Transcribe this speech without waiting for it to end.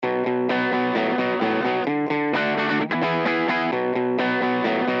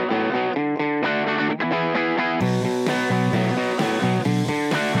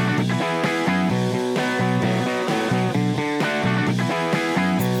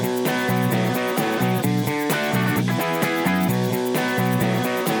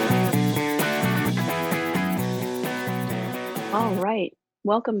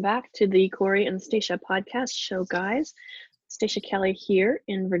Welcome back to the Corey and Stacia podcast show, guys. Stacia Kelly here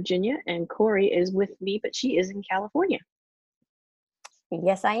in Virginia, and Corey is with me, but she is in California.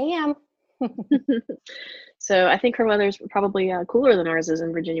 Yes, I am. So I think her weather's probably cooler than ours is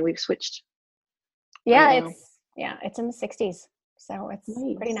in Virginia. We've switched. Yeah, right now. it's in the 60s. So it's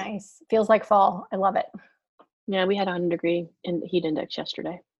pretty Nice. nice. Feels like fall. I love it. Yeah, we had a 100-degree heat index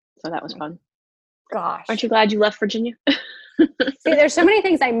yesterday, so that was fun. Gosh. Aren't you glad you left Virginia? See, there's so many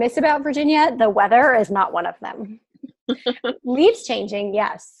things I miss about Virginia. The weather is not one of them. Leaves changing,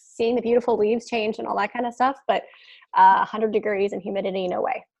 yes. Seeing the beautiful leaves change and all that kind of stuff, but 100 degrees and humidity, no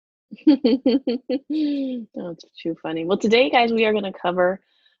way. That's too funny. Well, today, guys, we are going to cover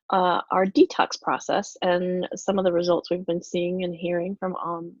our detox process and some of the results we've been seeing and hearing from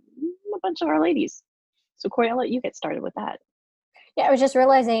a bunch of our ladies. So, Corey, I'll let you get started with that. Yeah, I was just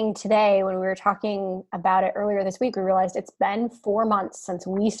realizing today when we were talking about it earlier this week, we realized it's been 4 months since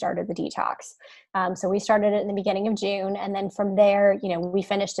we started the detox. So we started it in the beginning of June. And then from there, we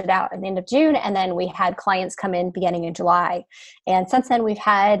finished it out at the end of June. And then we had clients come in beginning in July. And since then, we've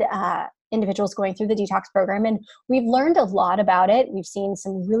had individuals going through the detox program. And we've learned a lot about it. We've seen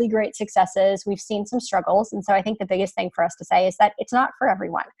some really great successes. We've seen some struggles. And so I think the biggest thing for us to say is that it's not for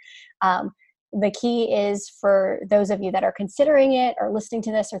everyone. The key is for those of you that are considering it or listening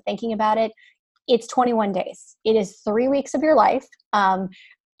to this or thinking about it, it's 21 days. It is 3 weeks of your life. And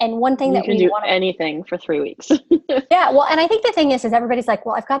one thing you can do anything for 3 weeks. Yeah. Well, and I think the thing is everybody's like,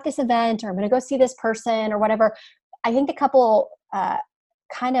 well, I've got this event or I'm going to go see this person or whatever. I think the couple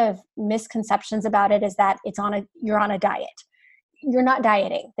kind of misconceptions about it is that you're on a diet. You're not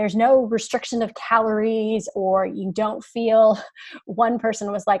dieting. There's no restriction of calories, or you don't feel. One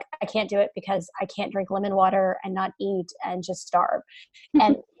person was like, I can't do it because I can't drink lemon water and not eat and just starve.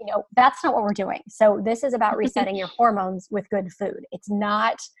 And that's not what we're doing. So this is about resetting your hormones with good food. It's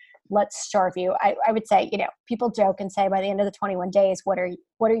not let's starve you. I would say, people joke and say by the end of the 21 days, what are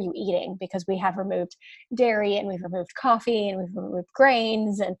you eating? Because we have removed dairy and we've removed coffee and we've removed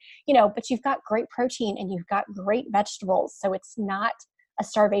grains and, but you've got great protein and you've got great vegetables. So it's not a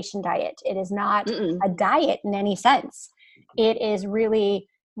starvation diet. It is not a diet in any sense. It is really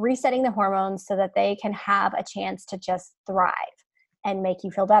resetting the hormones so that they can have a chance to just thrive and make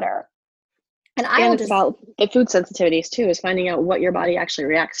you feel better. And it's about the food sensitivities too, is finding out what your body actually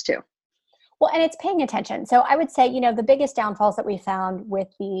reacts to. Well, and it's paying attention. So I would say, the biggest downfalls that we found with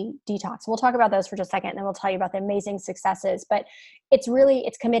the detox, we'll talk about those for just a second, and then we'll tell you about the amazing successes, but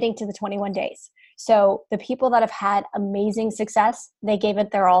it's committing to the 21 days. So the people that have had amazing success, they gave it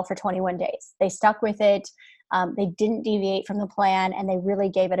their all for 21 days. They stuck with it. They didn't deviate from the plan, and they really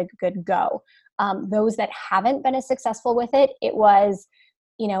gave it a good go. Those that haven't been as successful with it, it was,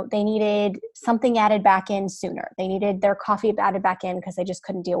 they needed something added back in sooner. They needed their coffee added back in because they just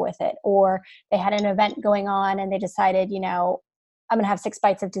couldn't deal with it. Or they had an event going on and they decided, I'm going to have 6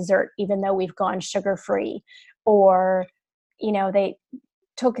 bites of dessert, even though we've gone sugar-free. Or, they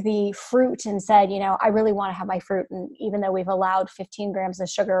took the fruit and said, I really want to have my fruit. And even though we've allowed 15 grams of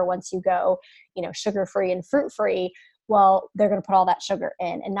sugar, once you go, sugar-free and fruit-free, well, they're going to put all that sugar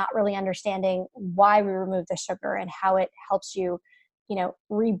in, and not really understanding why we remove the sugar and how it helps you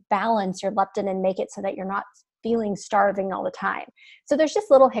rebalance your leptin and make it so that you're not feeling starving all the time. So there's just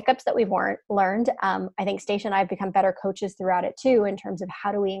little hiccups that we've learned. I think Stacia and I have become better coaches throughout it too, in terms of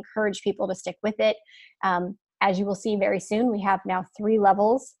how do we encourage people to stick with it. As you will see very soon, we have now 3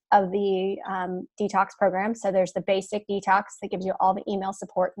 levels of the detox program. So there's the basic detox that gives you all the email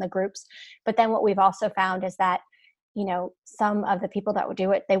support in the groups. But then what we've also found is that some of the people that would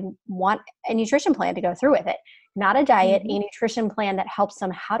do it, they want a nutrition plan to go through with it, not a diet, a nutrition plan that helps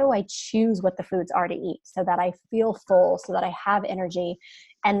them. How do I choose what the foods are to eat so that I feel full, so that I have energy?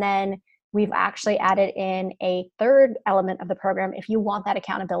 And then we've actually added in a 3rd element of the program if you want that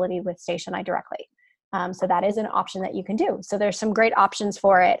accountability with Stacia and I directly. So that is an option that you can do. So there's some great options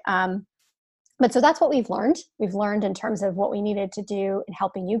for it. But so that's what we've learned. We've learned in terms of what we needed to do in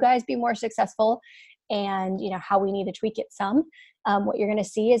helping you guys be more successful, and how we need to tweak it some. What you're going to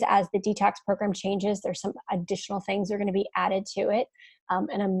see is as the detox program changes, there's some additional things that are going to be added to it.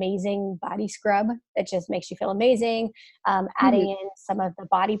 An amazing body scrub that just makes you feel amazing. Adding in some of the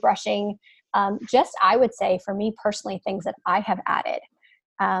body brushing. I would say for me personally, things that I have added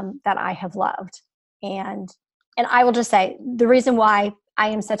that I have loved. And I will just say the reason why I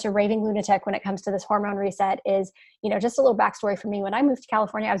am such a raving lunatic when it comes to this hormone reset is, just a little backstory for me. When I moved to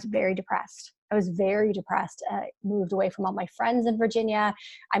California, I was very depressed. Moved away from all my friends in Virginia.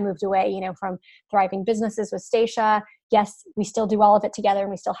 I moved away, from thriving businesses with Stacia. yes, we still do all of it together and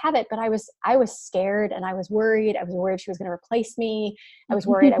we still have it, but I was scared and I was worried. I was worried she was going to replace me. I was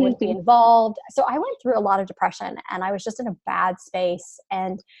worried I wouldn't be involved. So I went through a lot of depression and I was just in a bad space.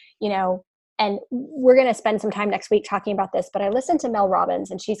 And, and we're going to spend some time next week talking about this, but I listened to Mel Robbins,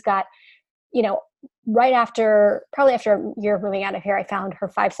 and she's got, probably after a year of moving out of here, I found her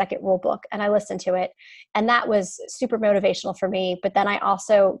 5-second rule book and I listened to it. And that was super motivational for me. But then I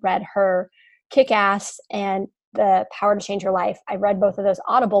also read her Kick Ass and The Power to Change Your Life. I read both of those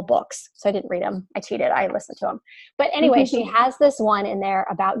Audible books. So I didn't read them. I cheated. I listened to them. But anyway, she has this one in there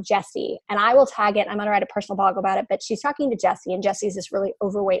about Jessie, and I will tag it. I'm going to write a personal blog about it, but she's talking to Jessie, and Jessie's this really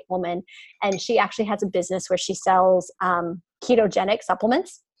overweight woman. And she actually has a business where she sells ketogenic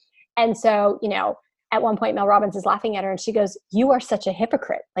supplements. And so, at one point, Mel Robbins is laughing at her and she goes, "You are such a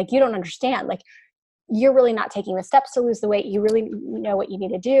hypocrite. Like, you don't understand. Like, you're really not taking the steps to lose the weight. You really know what you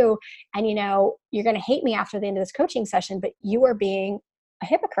need to do. And, you're going to hate me after the end of this coaching session, but you are being a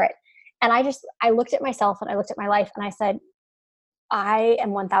hypocrite." And I looked at myself and I looked at my life and I said, I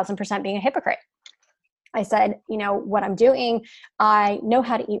am 1000% being a hypocrite. I said, what I'm doing, I know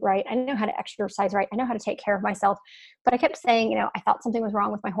how to eat right. I know how to exercise right. I know how to take care of myself. But I kept saying, I thought something was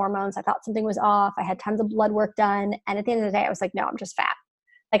wrong with my hormones. I thought something was off. I had tons of blood work done. And at the end of the day, I was like, no, I'm just fat.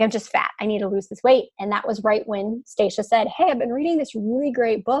 Like, I'm just fat. I need to lose this weight. And that was right when Stacia said, hey, I've been reading this really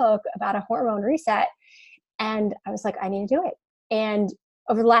great book about a hormone reset. And I was like, I need to do it. And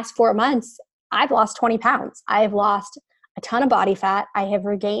over the last 4 months, I've lost 20 pounds. I've lost a ton of body fat. I have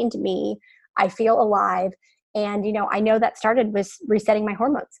regained me. I feel alive. And, I know that started with resetting my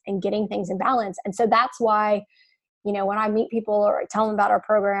hormones and getting things in balance. And so that's why, when I meet people or I tell them about our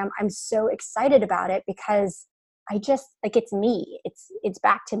program, I'm so excited about it, because I just, like, it's me. It's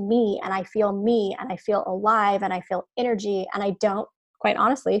back to me, and I feel me, and I feel alive, and I feel energy. And I don't, quite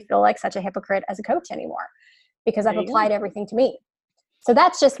honestly, feel like such a hypocrite as a coach anymore, because I've applied everything to me. So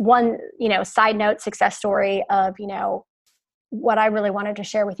that's just one, side note success story of, what I really wanted to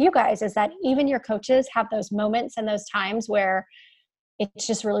share with you guys, is that even your coaches have those moments and those times where it's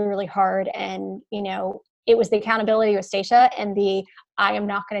just really, really hard. And, it was the accountability with Stacia and I am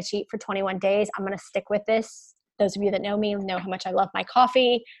not going to cheat for 21 days. I'm going to stick with this. Those of you that know me know how much I love my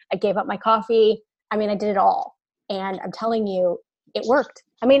coffee. I gave up my coffee. I did it all. And I'm telling you, it worked.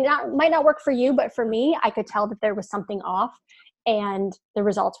 It might not work for you, but for me, I could tell that there was something off, and the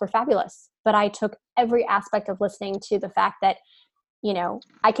results were fabulous. But I took every aspect of listening to the fact that,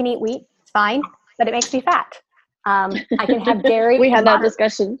 I can eat wheat, it's fine, but it makes me fat. I can have dairy. We had that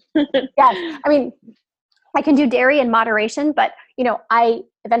discussion. Yes. I can do dairy in moderation, but, I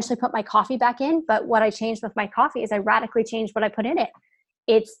eventually put my coffee back in. But what I changed with my coffee is I radically changed what I put in it.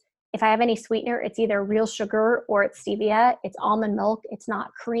 If I have any sweetener, it's either real sugar or it's stevia. It's almond milk. It's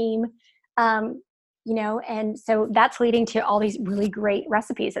not cream. And so that's leading to all these really great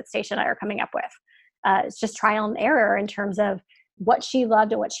recipes that Stacia and I are coming up with. It's just trial and error in terms of what she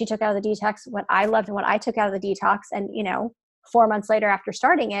loved and what she took out of the detox, what I loved and what I took out of the detox. And, 4 months later after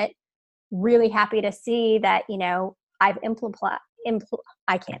starting it, really happy to see that, I've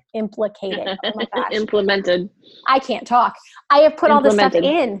I can't implicated. Oh my gosh. Implemented. I can't talk. I have put all this stuff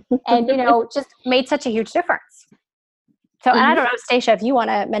in and, just made such a huge difference. So, and I don't know, Stacia, if you want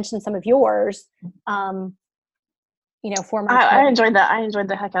to mention some of yours, 4 months. I enjoyed that. I enjoyed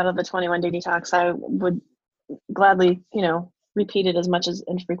the heck out of the 21-day detox. I would gladly, repeat it as much as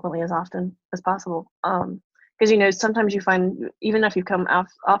infrequently as often as possible. Because, sometimes you find, even if you come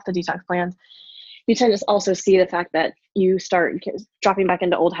off the detox plan, you tend to also see the fact that you start dropping back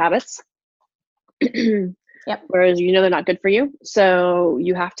into old habits. Yep. Whereas they're not good for you. So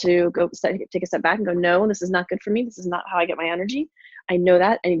you have to take a step back and go, no, this is not good for me. This is not how I get my energy. I know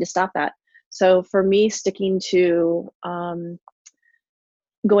that. I need to stop that. So for me, sticking to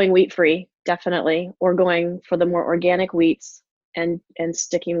going wheat free, definitely, or going for the more organic wheats and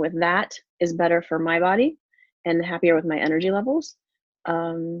sticking with that is better for my body and happier with my energy levels.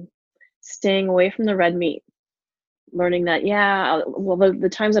 Staying away from the red meat. Learning that, the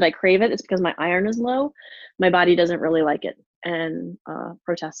times that I crave it, it's because my iron is low. My body doesn't really like it and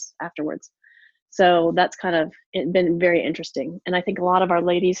protests afterwards. So that's kind of been very interesting. And I think a lot of our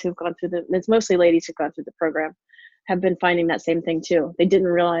ladies who've gone through it's mostly ladies who've gone through the program, have been finding that same thing too. They didn't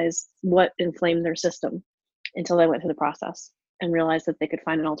realize what inflamed their system until they went through the process and realized that they could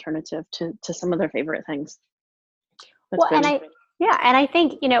find an alternative to some of their favorite things. And I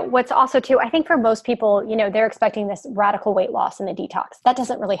think, what's also too, I think for most people, they're expecting this radical weight loss in the detox. That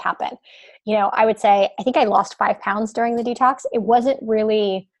doesn't really happen. I would say, I think I lost 5 pounds during the detox. It wasn't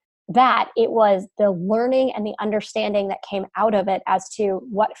really that, it was the learning and the understanding that came out of it as to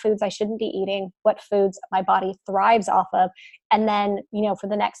what foods I shouldn't be eating, what foods my body thrives off of. And then, for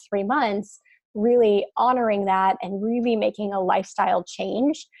the next 3 months, really honoring that and really making a lifestyle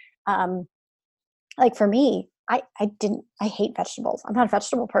change. Like for me, I hate vegetables. I'm not a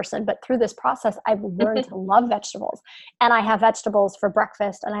vegetable person, but through this process, I've learned to love vegetables. And I have vegetables for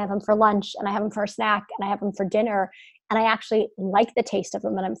breakfast, and I have them for lunch, and I have them for a snack, and I have them for dinner. And I actually like the taste of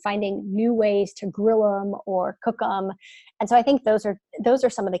them, and I'm finding new ways to grill them or cook them. And so I think those are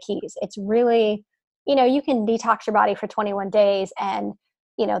some of the keys. It's really, you can detox your body for 21 days and,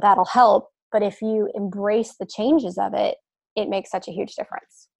 that'll help. But if you embrace the changes of it, it makes such a huge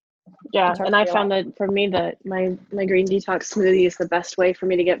difference in Yeah, terms and of I your found life. that for me that my green detox smoothie is the best way for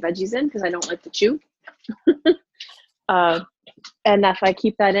me to get veggies in because I don't like to chew. Uh, and if I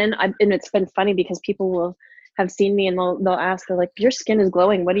keep that in, and it's been funny because people will have seen me and they'll ask, they're like, "Your skin is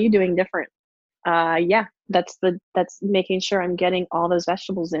glowing. What are you doing different?" Yeah, that's making sure I'm getting all those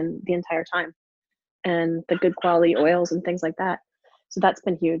vegetables in the entire time, and the good quality oils and things like that. So that's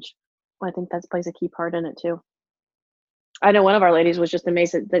been huge. I think that plays a key part in it too. I know one of our ladies was just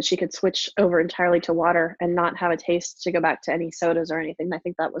amazed that she could switch over entirely to water and not have a taste to go back to any sodas or anything. I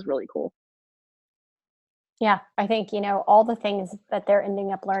think that was really cool. Yeah, I think, all the things that they're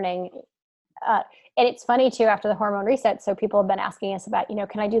ending up learning. Uh, and it's funny too, after the hormone reset. So people have been asking us about,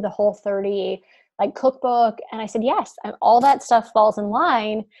 can I do the Whole30 like cookbook? And I said, yes. And all that stuff falls in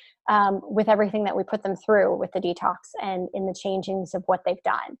line with everything that we put them through with the detox and in the changings of what they've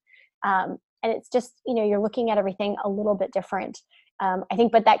done. And it's just, you're looking at everything a little bit different. I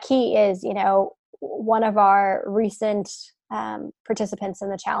think, but that key is, one of our recent participants in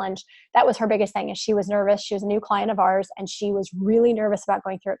the challenge, that was her biggest thing, is she was nervous. She was a new client of ours, and she was really nervous about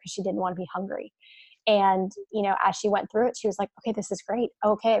going through it because she didn't want to be hungry. And as she went through it, she was like, okay, this is great.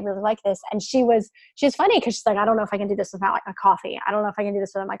 Okay, I really like this. And she was funny because she's like, I don't know if I can do this without like a coffee. I don't know if I can do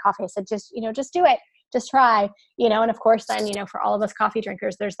this without my coffee. I said, just do it. Just try. And of course then, for all of us coffee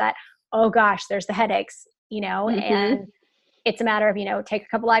drinkers, there's that, oh gosh, there's the headaches, Hmm. and it's a matter of, take a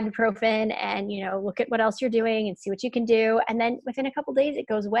couple ibuprofen and, look at what else you're doing and see what you can do. And then within a couple days, it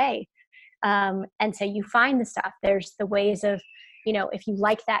goes away. And so you find the stuff. There's the ways of, if you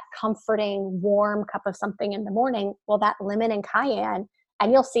like that comforting, warm cup of something in the morning, well, that lemon and cayenne,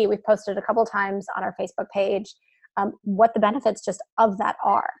 and you'll see, we've posted a couple times on our Facebook page what the benefits just of that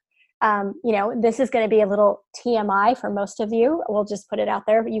are. This is going to be a little TMI for most of you. We'll just put it out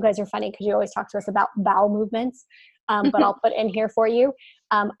there. But you guys are funny because you always talk to us about bowel movements. But I'll put in here for you.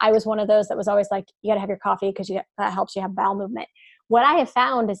 I was one of those that was always like, you got to have your coffee because that helps you have bowel movement. What I have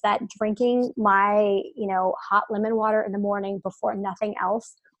found is that drinking my, hot lemon water in the morning before nothing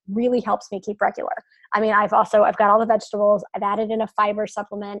else really helps me keep regular. I mean, I've got all the vegetables. I've added in a fiber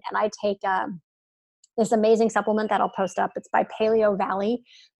supplement, and I take this amazing supplement that I'll post up. It's by Paleo Valley,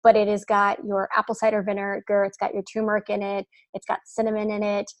 but it has got your apple cider vinegar. It's got your turmeric in it. It's got cinnamon in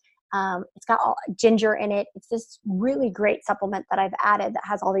it. It's got all ginger in it. It's this really great supplement that I've added that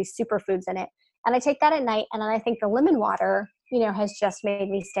has all these superfoods in it. And I take that at night. And then I think the lemon water, has just made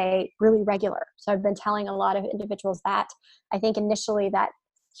me stay really regular. So I've been telling a lot of individuals that I think initially that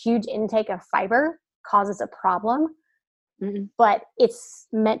huge intake of fiber causes a problem, Hmm. but it's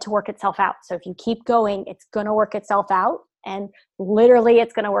meant to work itself out. So if you keep going, it's going to work itself out, and literally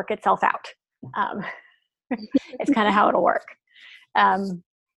it's going to work itself out. Um, it's kind of how it'll work. Um,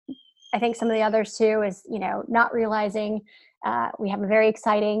 I think some of the others too is, not realizing we have a very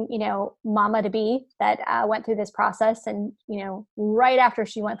exciting, mama to be that went through this process. And, right after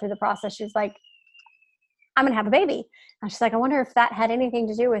she went through the process, she's like, I'm going to have a baby. And she's like, I wonder if that had anything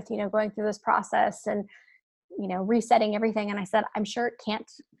to do with, going through this process and, resetting everything. And I said, I'm sure it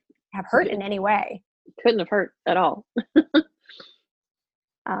can't have hurt in any way. Couldn't have hurt at all.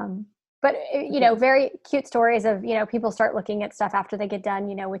 Um, but very cute stories of, people start looking at stuff after they get done,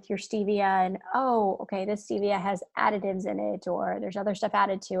 with your stevia, and, oh, okay, this stevia has additives in it, or there's other stuff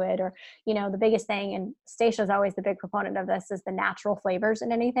added to it, or, the biggest thing, and Stacia's always the big proponent of this, is the natural flavors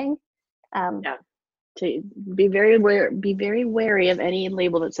in anything. Yeah. To be very wary of any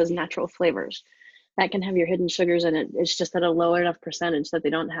label that says natural flavors. That can have your hidden sugars in it. It's just at a low enough percentage that they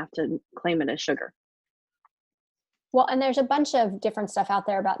don't have to claim it as sugar. Well, and there's a bunch of different stuff out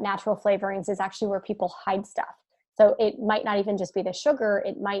there about natural flavorings is actually where people hide stuff. So it might not even just be the sugar.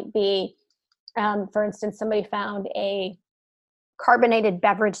 It might be, for instance, somebody found a carbonated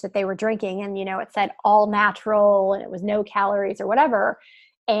beverage that they were drinking, and, it said all natural and it was no calories or whatever.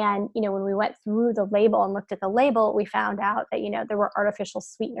 And, when we went through the label and looked at the label, we found out that, there were artificial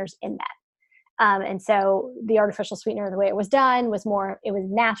sweeteners in that. And so the artificial sweetener, the way it was done was it was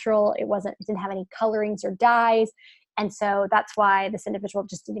natural. It didn't have any colorings or dyes. And so that's why this individual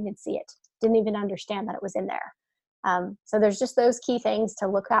just didn't even see it, didn't even understand that it was in there. So there's just those key things to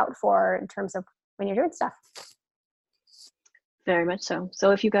look out for in terms of when you're doing stuff. Very much so. So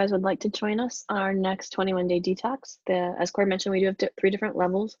if you guys would like to join us on our next 21-day detox, as Corey mentioned, we do have 3 different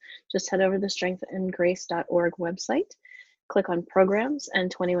levels. Just head over to the strengthandgrace.org website, click on programs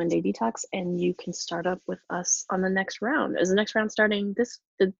and 21-day detox, and you can start up with us on the next round. Is the next round starting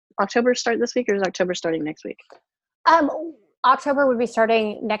did October start this week, or is October starting next week? October would be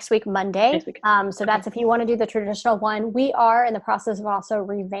starting next week, Monday. Next week. So that's if you want to do the traditional one. We are in the process of also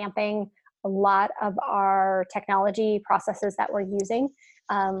revamping a lot of our technology processes that we're using.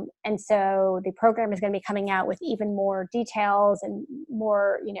 And so the program is going to be coming out with even more details and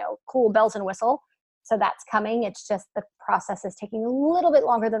more, cool bells and whistle. So that's coming. It's just the process is taking a little bit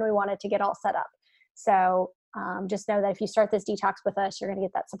longer than we wanted to get all set up. So just know that if you start this detox with us, you're going to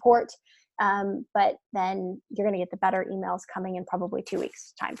get that support. But then you're going to get the better emails coming in probably 2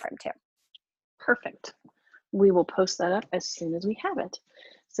 weeks time frame too. Perfect. We will post that up as soon as we have it.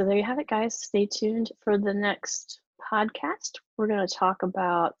 So there you have it, guys. Stay tuned for the next podcast. We're going to talk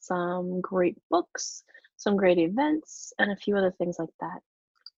about some great books, some great events, and a few other things like that.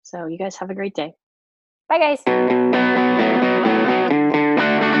 So you guys have a great day. Bye, guys.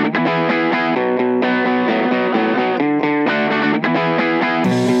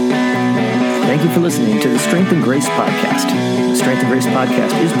 Thank you for listening to the Strength and Grace podcast. The Strength and Grace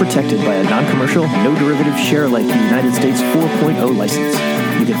podcast is protected by a non-commercial, no-derivative, share-alike United States 4.0 license.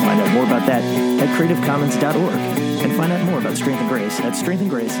 You can find out more about that at creativecommons.org and find out more about Strength and Grace at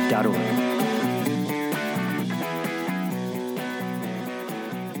strengthandgrace.org.